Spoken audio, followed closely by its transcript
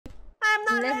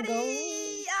I'm not Let's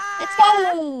ready. go. Let's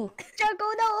go! Choco,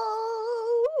 no!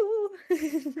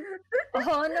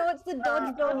 Oh no, it's the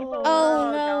dodgeball.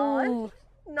 Oh no!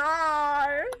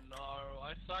 No. No,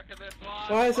 I suck at this one.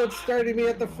 Why is it starting me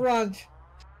at the front?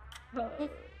 Hi,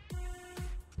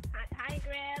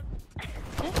 Grab.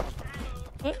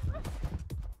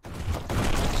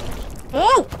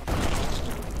 Oh!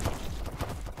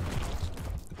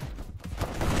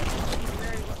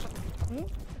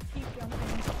 Keep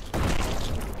jumping.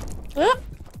 Oh!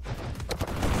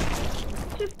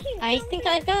 Just keep I think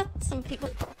I've got some people.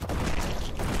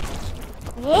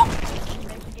 Oh!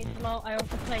 Well, I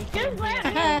also play Just games. let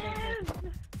me Uh-huh.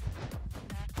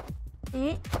 live.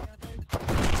 Mm.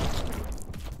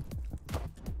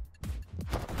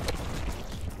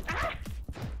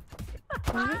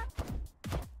 Mhm.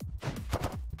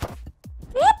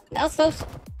 Whoop! That was close.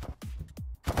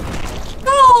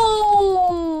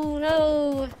 Oh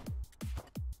no!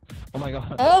 Oh my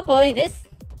god. Oh boy, this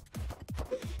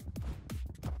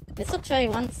looks very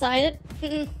one-sided.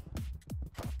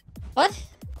 What?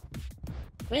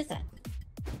 What is that?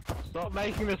 Stop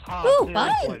making this hard. Oh,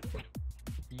 seriously.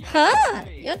 Huh?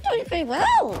 You're doing very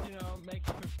well.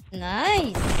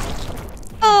 Nice.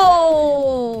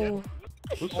 Oh.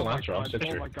 Who's Oh my Cilantro? I'm god,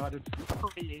 Citrus. oh my god, it's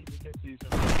pretty easy to hit you.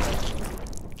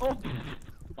 Oh,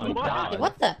 What? God.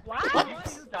 What the? What?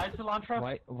 What? Die,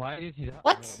 Cilantro? Why did he die?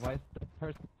 What? Why is the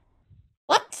person...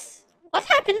 What? What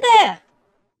happened there?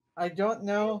 I don't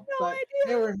know, No but idea.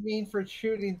 they were mean for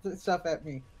shooting stuff at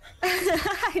me.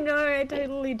 I know, I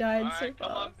totally died so Alright,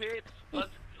 come on, fast. Pete.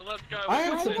 Let's go. I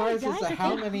am Why did I surprised as die to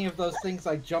how again? many of those things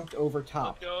I jumped over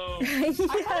top. Go.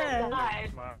 Yeah.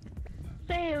 Died.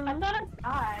 Same. I thought I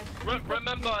died.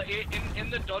 Remember, in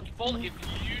the dodgeball, if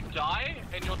you die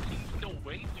and your team still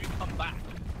wins, you come back.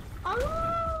 Oh.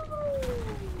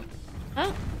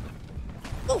 Huh?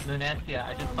 Lunancia,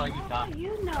 I just saw you die.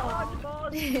 You know.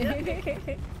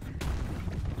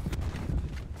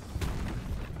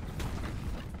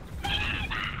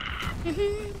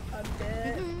 I'm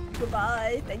dead.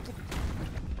 Goodbye. Thank you.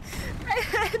 I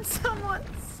had someone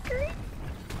scream.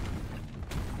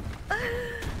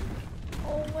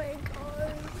 Oh my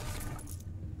god.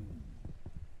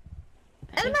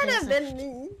 It might have been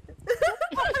me.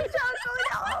 Choco,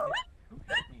 no.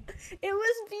 It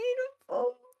was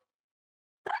beautiful.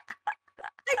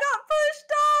 I got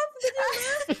pushed off. Did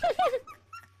you know?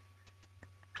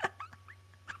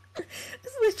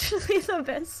 It's literally the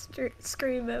best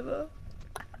scream ever.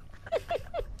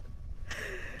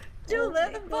 Did you Oh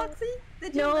live, my Boxy?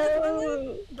 Did you No.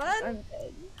 live, Bud? I'm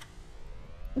dead.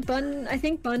 Bun, I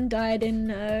think Bun died in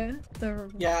the.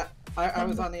 Yeah, I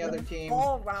was on the other team.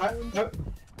 All round.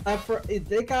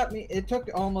 They got me. It took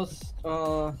almost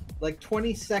like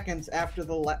 20 seconds after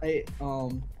the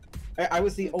I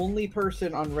was the only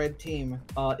person on red team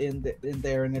in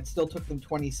there, and it still took them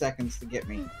 20 seconds to get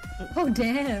me. Oh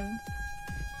damn!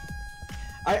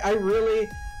 I really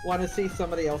want to see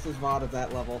somebody else's VOD of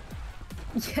that level.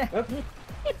 Yeah. Oop.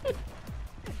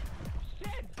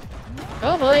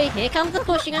 Oh boy, here comes the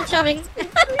pushing and shoving.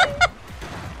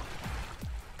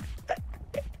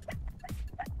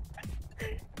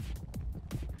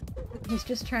 He's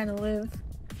just trying to live.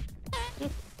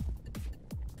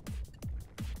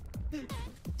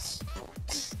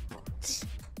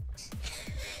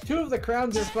 Two of the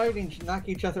crowns are fighting to knock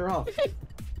each other off.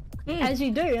 As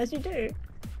you do, as you do.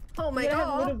 Oh my You gotta have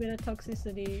a god. little bit of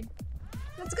toxicity.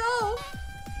 Let's go. Oh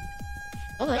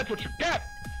boy. That's what you get!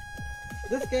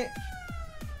 This game.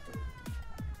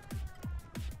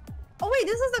 Oh wait,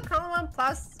 this is the common one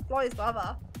plus Floyd's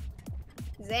lava.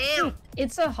 Damn.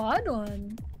 It's a hard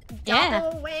one. Yeah.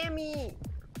 Double whammy.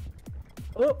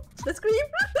 Oh, the scream.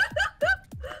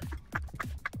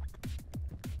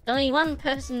 Only one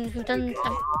person who doesn't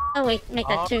have... Oh wait, make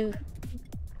that two.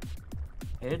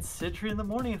 It's Citry in the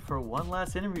morning for one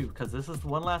last interview because this is the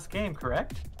one last game,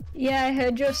 correct? Yeah, I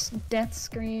heard your death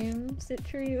scream,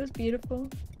 Citry. It was beautiful.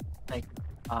 Thank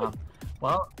you.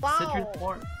 Well, Wow. Citry in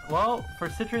the well, for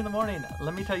Citry in the morning,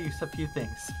 let me tell you a few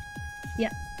things. Yeah.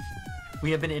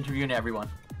 We have been interviewing everyone.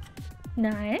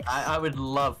 Nice. I would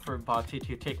love for Boxy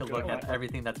to take a look at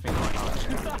everything that's been going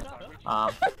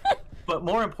on. But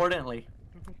more importantly,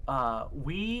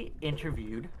 we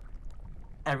interviewed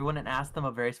everyone and asked them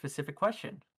a very specific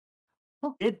question.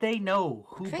 Oh. Did they know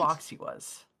who Great. Boxy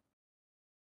was?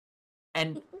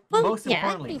 And Well, most yeah, I've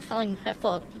importantly, been following her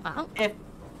for a while.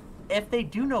 if they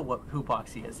do know who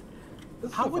Boxy is, This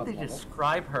is how a would fun they level.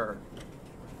 describe her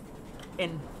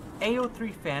in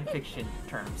AO3 fanfiction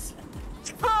terms?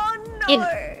 Oh no.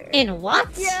 In what?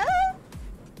 Yeah.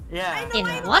 Yeah. I know, In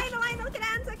I know, what? I know, I know. Can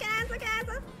answer, can answer, can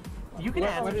answer. You can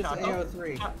answer. What is Choco.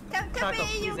 AO3? Choco, Cafe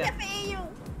please AU, answer. Cafe AU.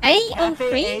 Cafe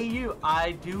AO3? AU.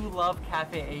 I do love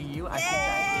Cafe AU. I think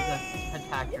that is a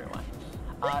spectacular one.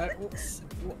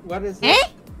 What is Eh?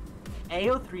 it?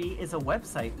 AO3 is a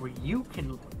website where you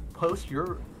can post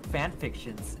your fan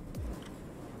fictions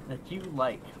that you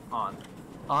like on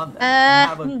them and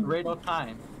have a great old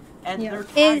time. And they're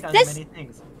tagged on many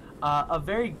things. A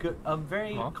very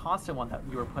constant one that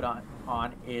you were put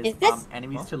on is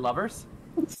enemies to lovers.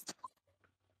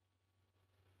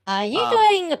 Are you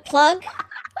doing a plug?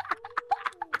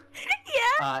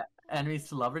 Enemies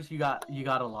to lovers. You got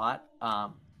a lot.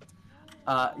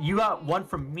 You got one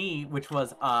from me, which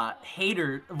was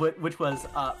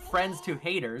friends to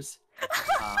haters.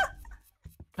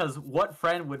 Because what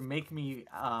friend would make me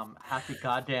have to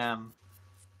goddamn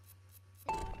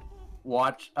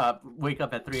wake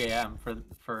up at 3 a.m.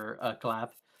 for a collab?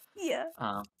 Yeah.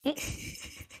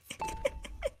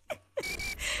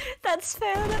 That's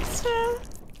fair. That's fair.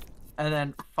 And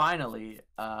then finally,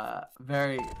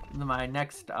 my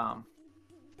next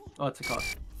what's it called?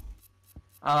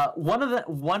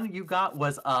 One you got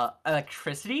was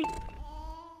electricity.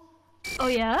 Oh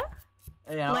yeah.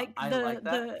 Yeah, Like I like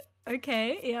that.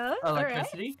 Okay, yeah.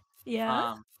 Electricity. Right.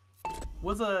 Yeah.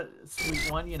 Was a sweet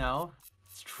one, you know.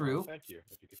 It's true. Thank you.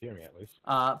 If you could hear me at least.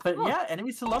 But yeah,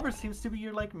 enemies to lovers seems to be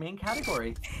your like main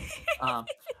category.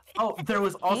 Oh, there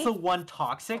was also one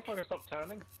toxic. Stop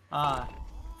turning.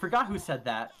 Forgot who said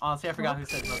that. Honestly, I forgot who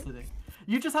said most of it.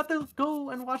 You just have to go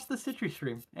and watch the Citry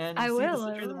stream and see the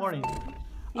Citry in the morning.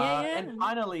 Yeah. And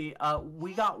finally,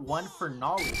 we got one for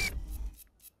Nolly.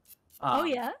 Oh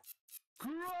yeah.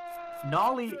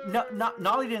 Nolly,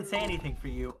 Nolly didn't say anything for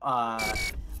you,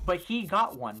 but he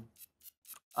got one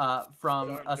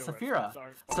from Saphira.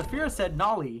 Saphira said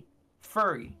Nolly,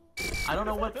 furry. I don't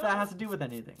know what that has to do with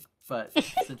anything, but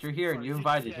since you're here and you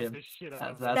invited him,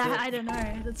 that's it. I don't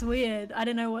know. That's weird. I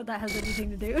don't know what that has anything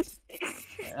to do with.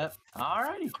 Yep.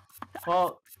 Alrighty.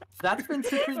 Well, that's been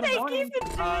Citry in the morning. Thank you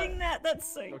for doing that.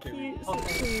 That's so cute. So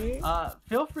cute.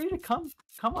 Feel free to come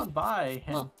on by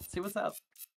and see what's up.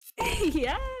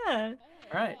 Yeah.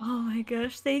 Alright. Oh my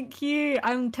gosh, thank you.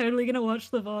 I'm totally gonna watch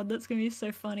the VOD. That's gonna be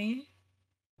so funny.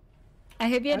 I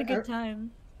hope you had a good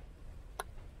time.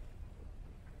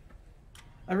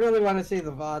 I really want to see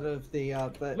the VOD of the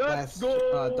last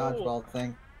dodgeball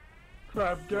thing.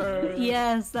 Crab game.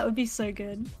 Yes, that would be so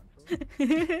good.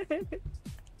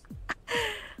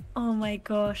 Oh my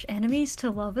gosh, enemies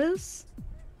to lovers?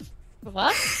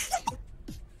 What?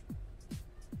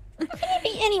 How can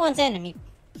you be anyone's enemy?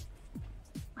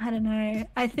 I don't know.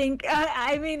 I think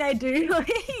I mean I do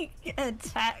like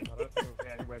attack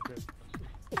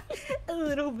a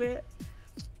little bit.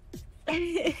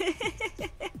 It's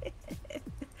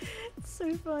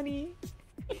so funny.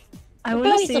 I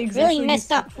want to see look exactly really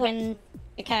messed up when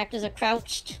the characters are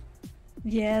crouched.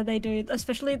 Yeah, they do.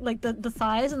 Especially like the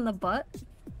thighs and the butt.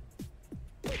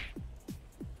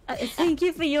 Thank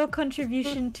you for your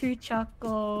contribution to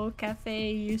Choco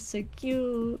Cafe. You're so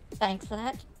cute. Thanks for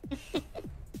that.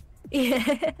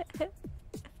 Yeah.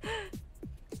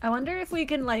 I wonder if we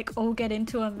can like all get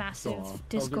into a massive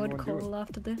Discord call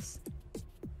after this.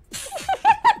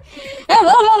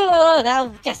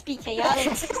 That'll just be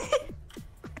chaotic.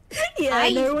 Yeah,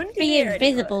 no one can be hear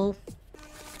invisible.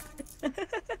 So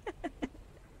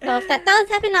if that does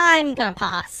happen, I'm gonna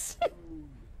pass.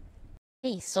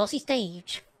 Hey, saucy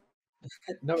stage.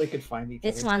 No, we could find each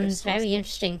other. This one's very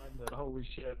interesting. Holy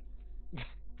shit.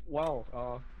 Wow,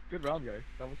 good round, guys.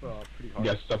 That was pretty hard.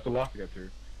 Yes, that's a lot to get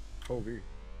through. Holy.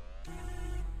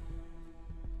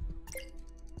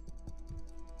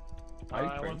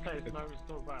 I want to say it's no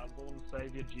still about Lord and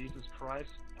Savior Jesus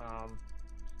Christ.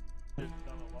 It's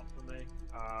done a lot for me.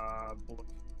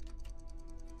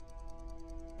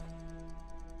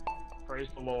 Praise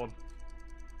the Lord.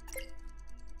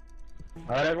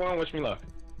 Alright, everyone, wish me luck.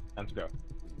 Time to go.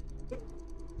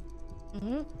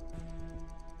 Mm-hmm.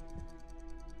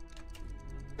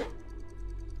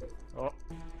 Oh.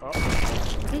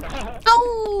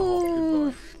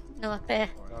 Oh! Not fair.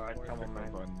 Alright, come on,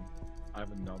 man. I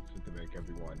have an announcement to make,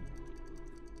 everyone.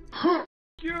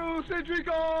 You Citricos!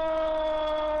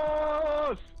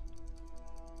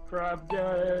 Crab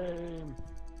game!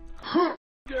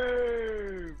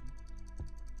 Game!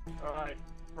 Alright,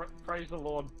 praise the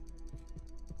Lord.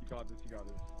 You got this, you got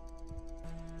this.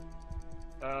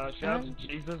 Shout out to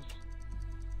Jesus.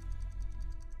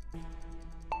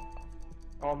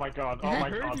 Oh my god, oh my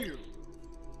god. You.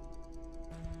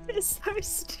 It's so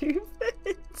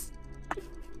stupid.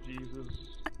 Jesus.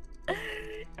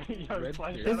 Is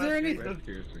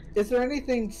there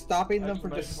anything stopping them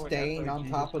from just staying on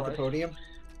top of the podium?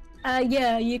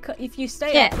 Yeah, if you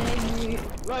stay Yeah. up there, you...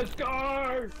 Let's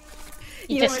go!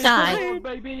 You just die. Oh,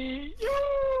 baby!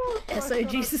 Yeah, so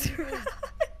Jesus Christ.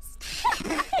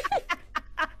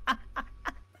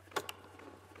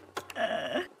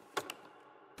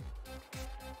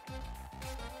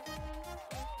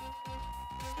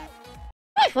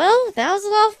 Right, well, that was a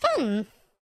lot of fun.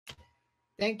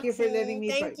 Thank you for letting me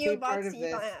Thank you, be part of Boxy,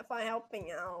 this. for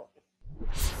helping out.